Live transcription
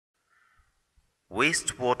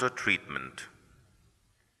Wastewater treatment.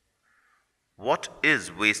 What is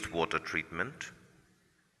wastewater treatment?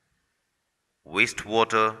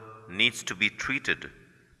 Wastewater needs to be treated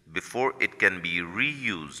before it can be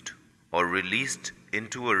reused or released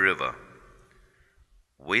into a river.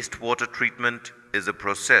 Wastewater treatment is a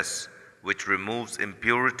process which removes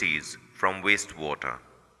impurities from wastewater.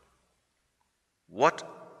 What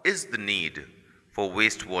is the need for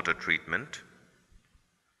wastewater treatment?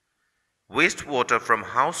 Wastewater from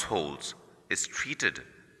households is treated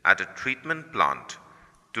at a treatment plant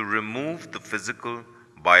to remove the physical,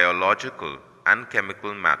 biological, and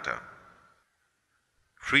chemical matter.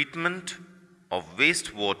 Treatment of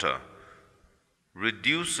wastewater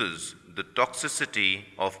reduces the toxicity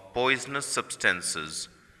of poisonous substances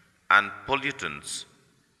and pollutants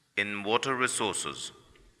in water resources.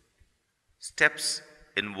 Steps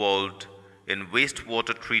involved in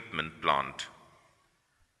wastewater treatment plant.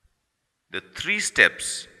 The 3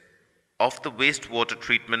 steps of the wastewater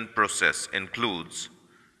treatment process includes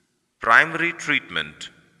primary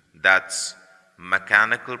treatment, that's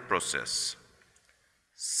mechanical process.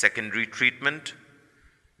 Secondary treatment,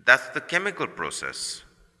 that's the chemical process.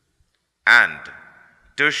 And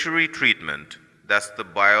tertiary treatment, that's the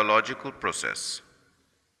biological process.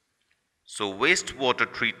 So wastewater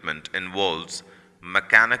treatment involves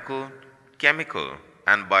mechanical, chemical,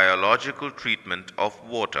 and biological treatment of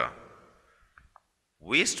water.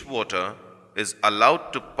 Wastewater is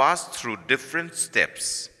allowed to pass through different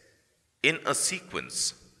steps in a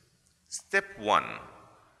sequence. Step 1.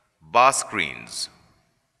 Bar screens.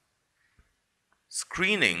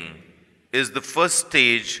 Screening is the first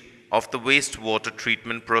stage of the wastewater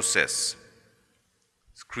treatment process.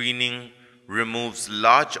 Screening removes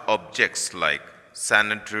large objects like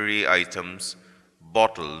sanitary items,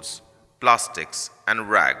 bottles, plastics, and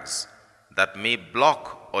rags that may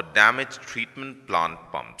block or damage treatment plant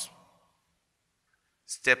pumps.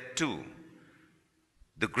 Step 2.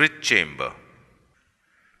 The grit chamber.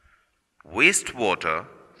 Wastewater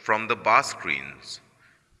from the bar screens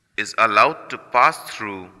is allowed to pass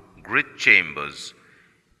through grit chambers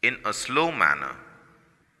in a slow manner.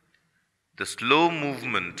 The slow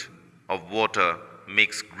movement of water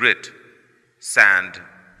makes grit, sand,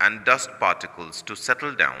 and dust particles to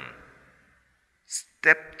settle down.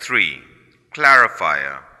 Step 3.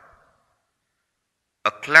 Clarifier.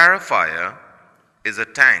 A clarifier is a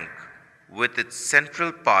tank with its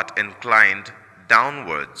central part inclined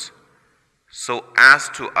downwards so as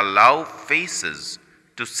to allow faces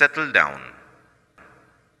to settle down.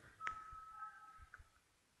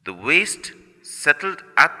 The waste settled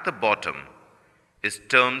at the bottom is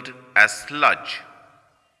termed as sludge.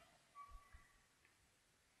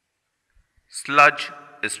 Sludge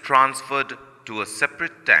is transferred to a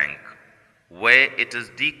separate tank where it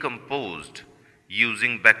is decomposed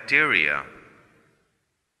using bacteria.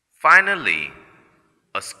 Finally,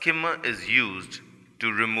 a skimmer is used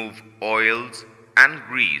to remove oils and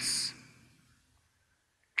grease.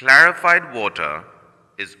 Clarified water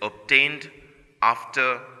is obtained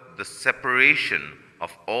after the separation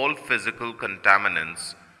of all physical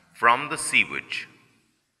contaminants from the sewage.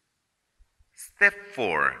 Step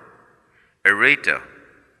 4. Aerator.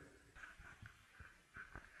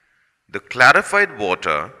 The clarified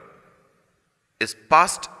water is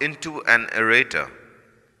passed into an aerator.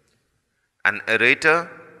 An aerator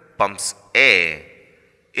pumps air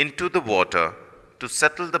into the water to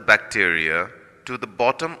settle the bacteria to the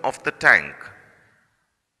bottom of the tank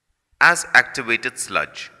as activated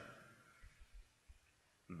sludge.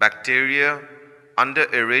 Bacteria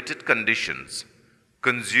under aerated conditions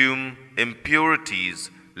consume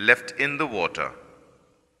impurities left in the water.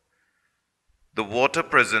 The water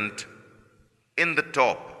present in the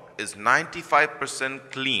top is 95%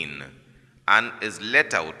 clean and is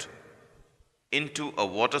let out into a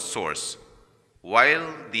water source,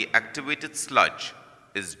 while the activated sludge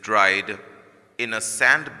is dried in a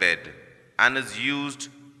sand bed and is used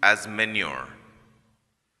as manure.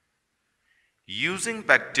 Using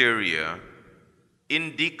bacteria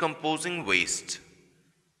in decomposing waste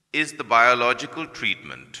is the biological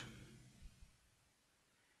treatment.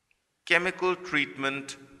 Chemical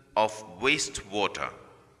treatment of wastewater.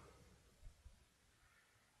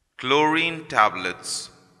 Chlorine tablets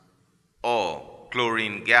or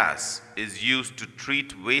chlorine gas is used to treat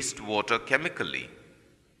wastewater chemically.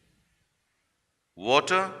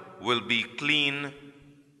 Water will be clean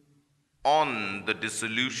on the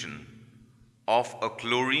dissolution of a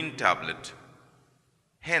chlorine tablet.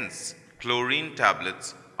 Hence, chlorine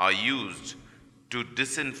tablets are used to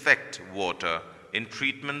disinfect water in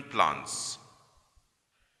treatment plants.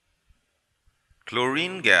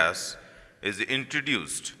 Chlorine gas is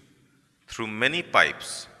introduced through many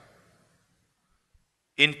pipes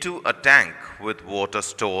into a tank with water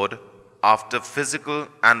stored after physical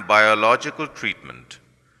and biological treatment.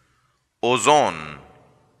 Ozone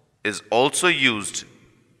is also used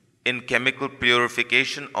in chemical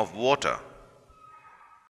purification of water.